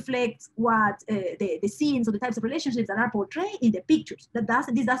this reflects what the scenes or the types of relationships that are portrayed in the pictures.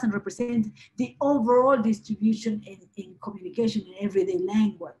 This doesn't represent the overall distribution in communication in everyday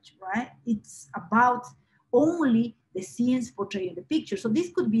language, right? It's about only the scenes portrayed in the picture. So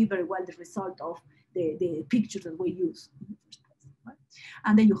this could be very well the result of the pictures that we use in the first place, right?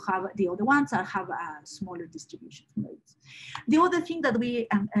 And then you have the other ones that have a smaller distribution. Right? The other thing that we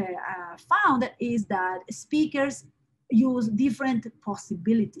found is that speakers use different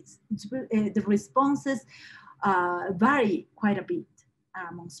possibilities. The responses vary quite a bit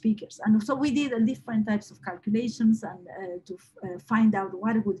among speakers. And so we did different types of calculations and to find out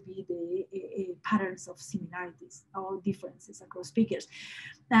what would be the patterns of similarities or differences across speakers.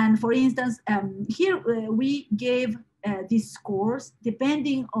 And for instance, here we gave these scores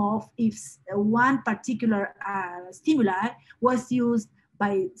depending of if one particular stimuli was used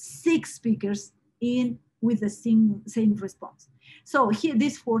by 6 speakers with the same response. So here,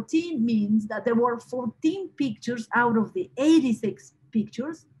 this 14 means that there were 14 pictures out of the 86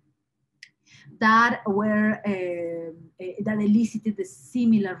 pictures that were that elicited the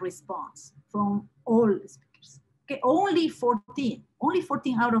similar response from all the speakers. Okay, only 14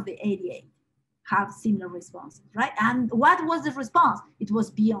 out of the 88 have similar responses, right? And what was the response? It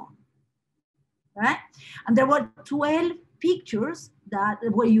was beyond, right? And there were 12 pictures that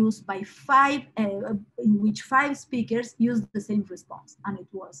were used by 5, in which 5 speakers used the same response, and it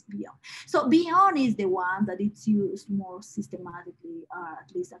was beyond. So beyond is the one that it's used more systematically,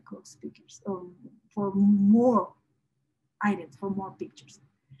 at least across speakers, for more items, for more pictures.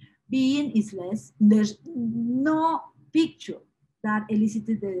 Being is less. There's no picture that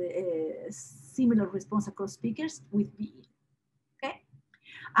elicited the similar response across speakers with be. Okay?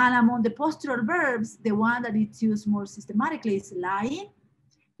 And among the postural verbs, the one that is used more systematically is lying.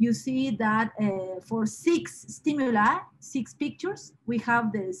 You see that for 6 stimuli, 6 pictures, we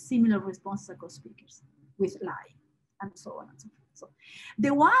have the similar responses across speakers with lying, and so on and so forth. So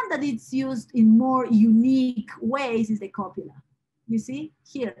the one that is used in more unique ways is the copula. You see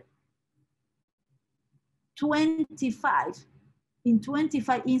here, 25. In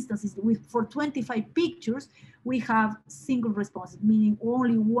 25 instances, for 25 pictures, we have single responses, meaning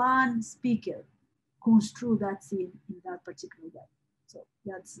only one speaker construe that scene in that particular way. So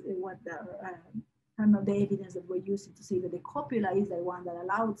that's what the kind of the evidence that we're using to say that the copula is the one that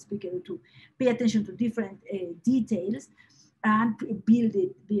allowed speaker to pay attention to different details and build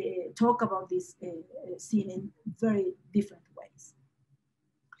it, talk about this scene in very different ways.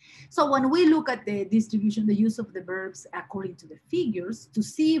 So when we look at the distribution, the use of the verbs according to the figures, to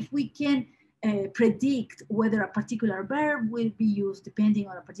see if we can predict whether a particular verb will be used depending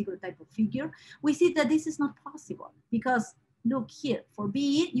on a particular type of figure, we see that this is not possible because look here, for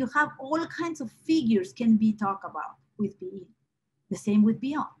being, you have all kinds of figures can be talked about with being. The same with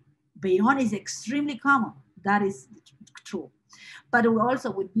beyond. Beyond is extremely common. That is true. But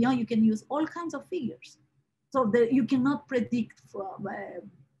also with beyond, you can use all kinds of figures. So you cannot predict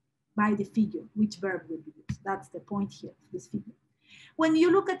by the figure which verb will be used. That's the point here of this figure. When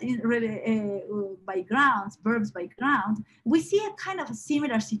you look at by grounds, verbs by ground, we see a kind of a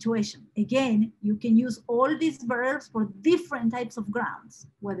similar situation. Again, you can use all these verbs for different types of grounds,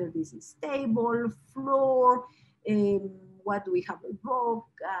 whether this is table, floor, what do we have, rock,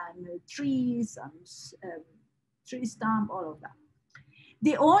 and trees, and tree stump, all of that.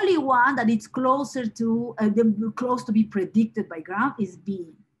 The only one that is closer to, close to be predicted by ground is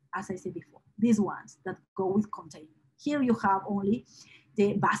being, as I said before, these ones that go with container. Here you have only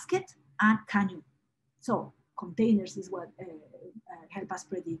the basket and canoe. So containers is what help us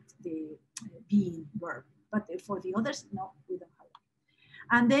predict the being verb. But for the others, no, we don't have it.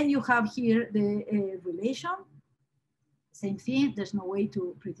 And then you have here the relation. Same thing, there's no way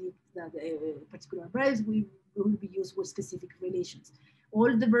to predict that particular verbs will be used with specific relations.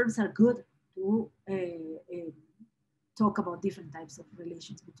 All the verbs are good to talk about different types of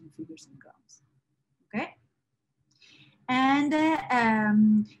relations between figures and grounds. Okay?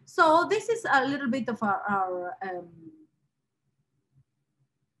 And so this is a little bit of our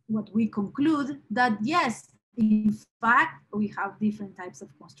what we conclude, that yes, in fact, we have different types of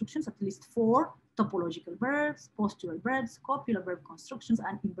constructions, at least 4 topological verbs, postural verbs, copular verb constructions,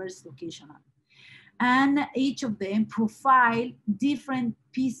 and inverse locational. And each of them profile different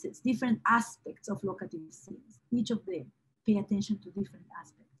pieces, different aspects of locative scenes. Each of them pay attention to different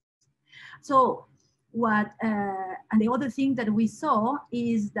aspects. So what, and the other thing that we saw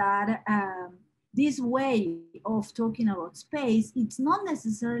is that this way of talking about space, it's not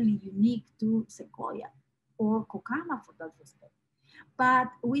necessarily unique to Secoya or Kukama for that respect. But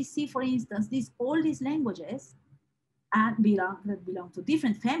we see, for instance, all these languages and belong to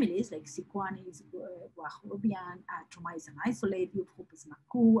different families, like Sicuanis, Wahhobian, Troma is an isolate, Yuphup is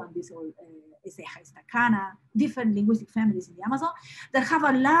Maku, and this all Eseja is Takana, different linguistic families in the Amazon that have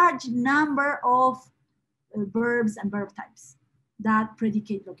a large number of verbs and verb types that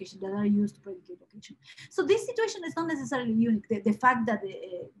predicate location, that are used to predicate location. So this situation is not necessarily unique. The fact that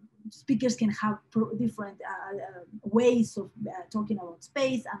speakers can have different ways of talking about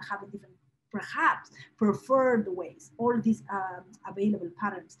space and having different, perhaps preferred ways, all these available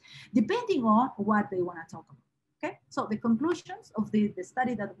patterns, depending on what they want to talk about. Okay, so the conclusions of the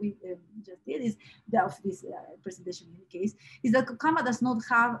study that we just did is of this presentation in any case, is that Kukama does not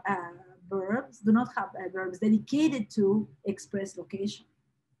have verbs dedicated to express location,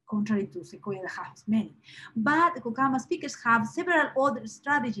 contrary to Secoya that has many. But the Kukama speakers have several other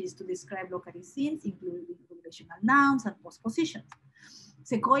strategies to describe locative scenes, including relational nouns and postpositions.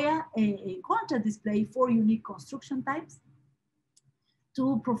 Secoya, in contrast, display 4 unique construction types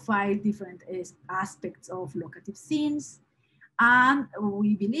to profile different aspects of locative scenes. And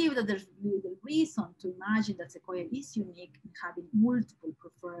we believe that there's little reason to imagine that Secoya is unique in having multiple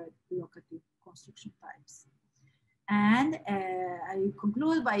preferred locative construction types. And I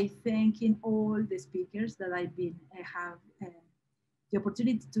conclude by thanking all the speakers that I have the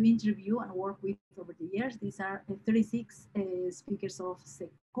opportunity to interview and work with over the years. These are 36 speakers of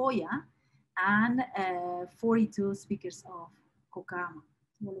Secoya and 42 speakers of Kukama.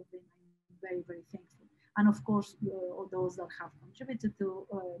 All of them, I'm very, very thankful. And of course, all those that have contributed to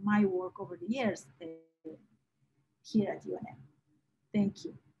my work over the years here at UNM. Thank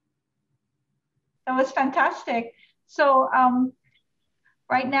you. That was fantastic. So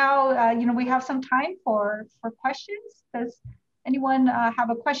right now, you know, we have some time for questions. Does anyone have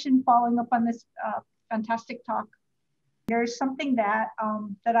a question following up on this fantastic talk? There's something that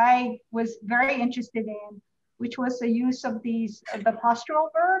that I was very interested in, which was the use of these the postural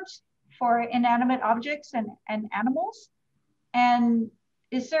verbs for inanimate objects and animals. And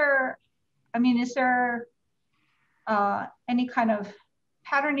is there, I mean, is there any kind of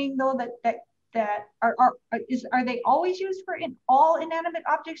patterning though that are they always used for all inanimate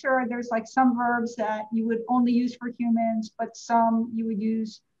objects, or are there's like some verbs that you would only use for humans, but some you would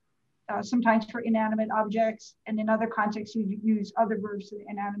use sometimes for inanimate objects, and in other contexts you use other verbs for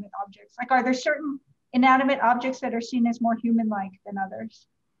inanimate objects? Like, are there certain inanimate objects that are seen as more human-like than others?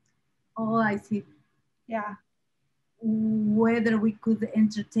 Oh, I see. Yeah. Whether we could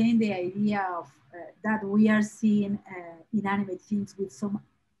entertain the idea of that we are seeing inanimate things with some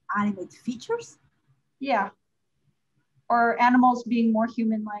animate features? Yeah. Or animals being more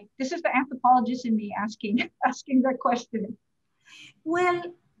human-like. This is the anthropologist in me asking that question. Well,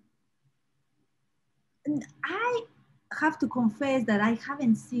 I have to confess that I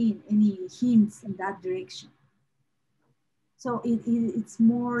haven't seen any hints in that direction. So it's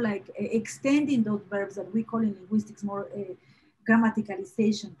more like extending those verbs that we call in linguistics more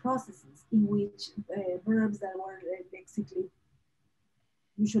grammaticalization processes, in which verbs that were lexically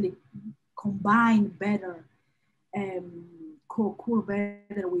usually combine better, co-occur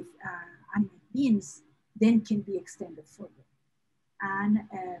better with animate beings, then can be extended further. And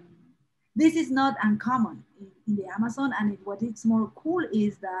this is not uncommon in the Amazon, and what it's more cool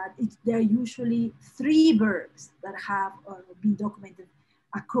is that there are usually 3 verbs that have been documented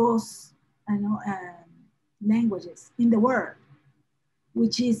across languages in the world,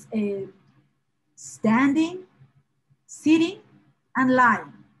 which is standing, sitting, and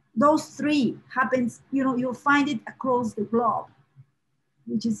lying. Those 3 happens, you know, you'll find it across the globe,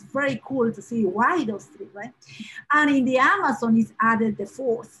 which is very cool to see why those 3, right? And in the Amazon is added the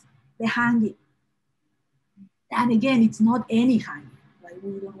 4th, the hanging. And again, it's not any hanging, right?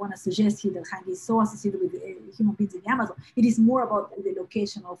 We don't want to suggest here that hanging is so associated with human beings in the Amazon. It is more about the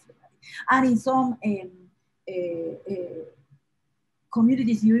location of the body. And in some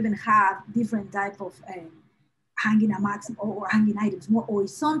communities, you even have different type of hanging amongst or hanging items, more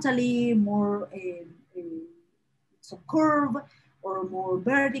horizontally, more some curve, or more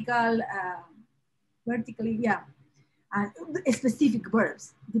vertically, yeah. And specific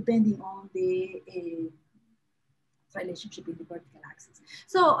verbs depending on the relationship in the vertical axis.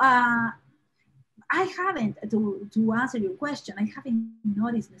 So I haven't, to answer your question, I haven't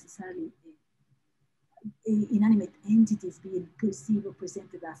noticed necessarily inanimate entities being perceived or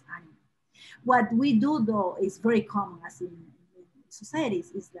presented as animal. What we do though is very common as in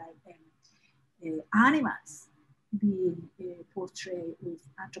societies is like animals being portrayed with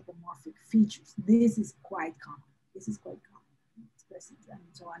anthropomorphic features. This is quite common. This is quite common. It's present. And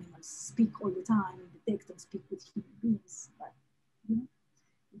so animals speak all the time in the text and speak with human beings, but you know,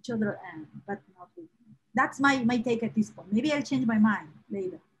 each other, but not with. That's my take at this point. Maybe I'll change my mind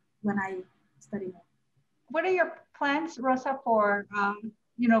later when I study more. What are your plans, Rosa, for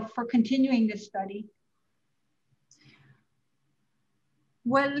you know, for continuing this study?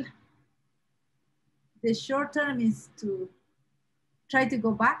 Well, the short term is to try to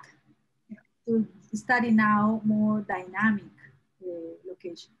go back to study now more dynamic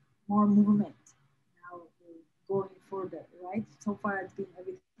location, more movement. Now going further, right? So far it's been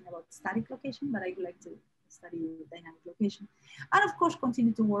everything about static location, but I would like to study dynamic location. And of course,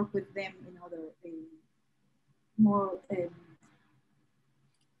 continue to work with them in other more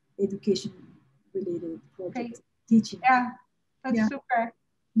education related projects, okay. Teaching. Yeah, that's super.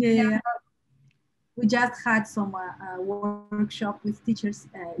 Yeah. We just had some workshop with teachers,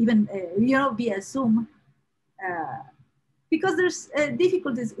 even you know, via Zoom, because there's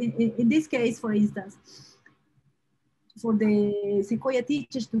difficulties in this case. For instance, for the Secoya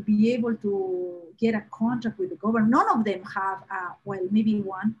teachers to be able to get a contract with the government, none of them have, well, maybe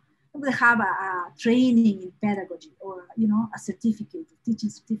one, they have a training in pedagogy or you know, a certificate, a teaching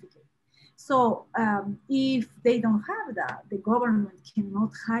certificate. So if they don't have that, the government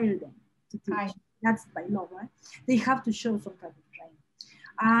cannot hire them to teach. Right. That's by law, right? They have to show some type of training.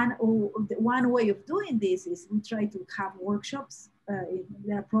 And one way of doing this is we try to have workshops,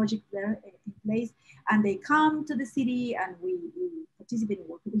 their project there in place, and they come to the city and we participate in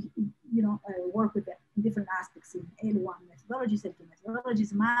work, you know, work with them in different aspects in L1 methodologies, L2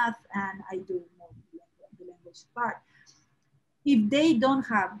 methodologies, math, and I do more the language part. If they don't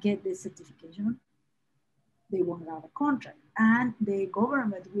get the certification, they won't have a contract, and the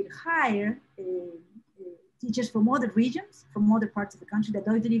government will hire teachers from other regions, from other parts of the country that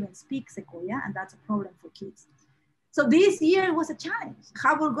don't even speak Secoya, and that's a problem for kids. So this year was a challenge,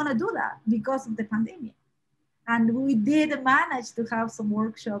 how we're gonna do that because of the pandemic. And we did manage to have some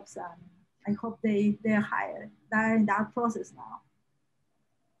workshops, and I hope they're hired. They're in that process now.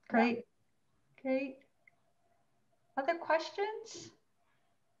 Great, great. Other questions?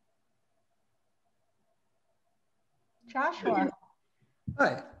 Joshua.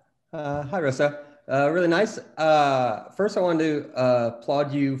 Hi. Hi, Rosa. Really nice. First, I wanted to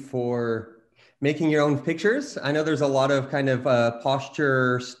applaud you for making your own pictures. I know there's a lot of kind of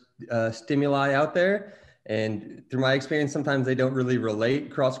posture stimuli out there. And through my experience, sometimes they don't really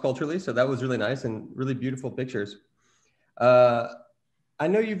relate cross-culturally. So that was really nice and really beautiful pictures. I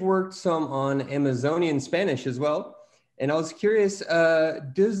know you've worked some on Amazonian Spanish as well. And I was curious,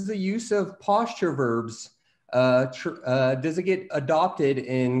 does the use of posture verbs, does it get adopted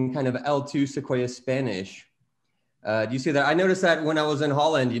in kind of L2 Secoya Spanish? Do you see that? I noticed that when I was in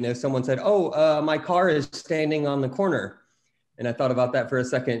Holland, you know, someone said, oh, my car is standing on the corner. And I thought about that for a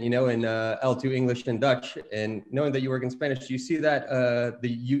second, you know, in L2 English and Dutch. And knowing that you work in Spanish, do you see that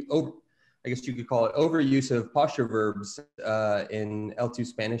I guess you could call it overuse of posture verbs in L2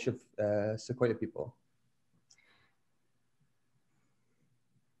 Spanish of Secoya people?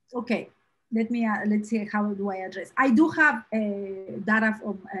 Okay, let's see how do I address. I do have data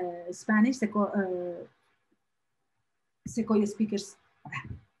from Spanish Secoya speakers,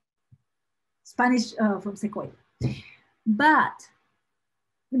 Spanish from Secoya. But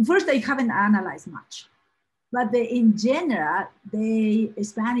first, I haven't analyzed much. But in general,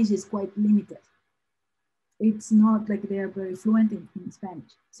 Spanish is quite limited. It's not like they're very fluent in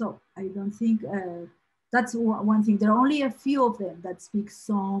Spanish. So I don't think that's one thing. There are only a few of them that speak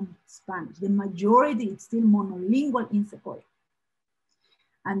some Spanish. The majority is still monolingual in Secoya.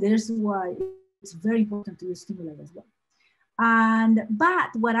 And that's why it's very important to use stimuli as well. But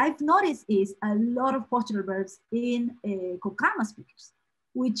what I've noticed is a lot of postural verbs in Kukama speakers,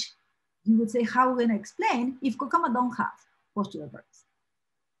 which you would say, how are we going to explain if Kukama don't have postural verbs,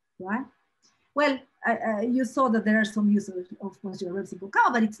 right? Well, you saw that there are some uses of postural verbs in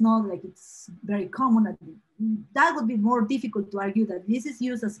Kukama, but it's not like it's very common. That would be more difficult to argue that this is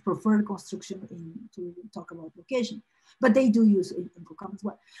used as preferred construction to talk about location. But they do use it in Kukama as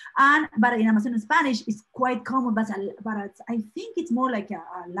well. But in Amazonian Spanish, it's quite common, but I think it's more like a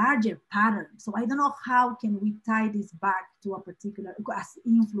larger pattern. So I don't know how can we tie this back to a particular, as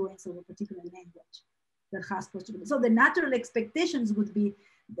influence of a particular language that has postural. So the natural expectations would be,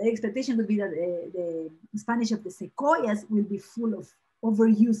 the expectation would be that the Spanish of the Secoyas will be full of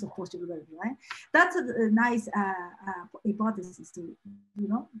overuse of postural verbs, right? That's a nice hypothesis to, you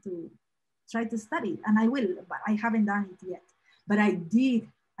know, to try to study, and I will, but I haven't done it yet. But I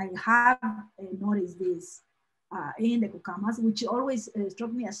have noticed this in the Kukamas, which always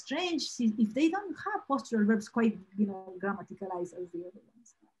struck me as strange if they don't have postural verbs quite, you know, grammaticalized as the other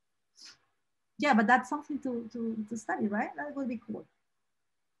ones. Yeah, but that's something to study, right? That would be cool.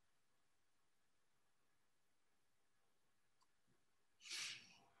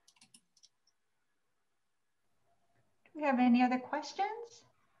 Do we have any other questions?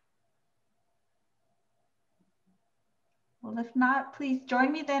 Well, if not, please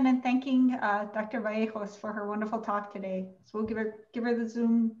join me then in thanking Dr. Vallejos for her wonderful talk today. So we'll give her the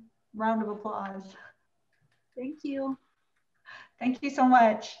Zoom round of applause. Thank you. Thank you so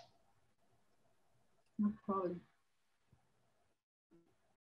much. No problem.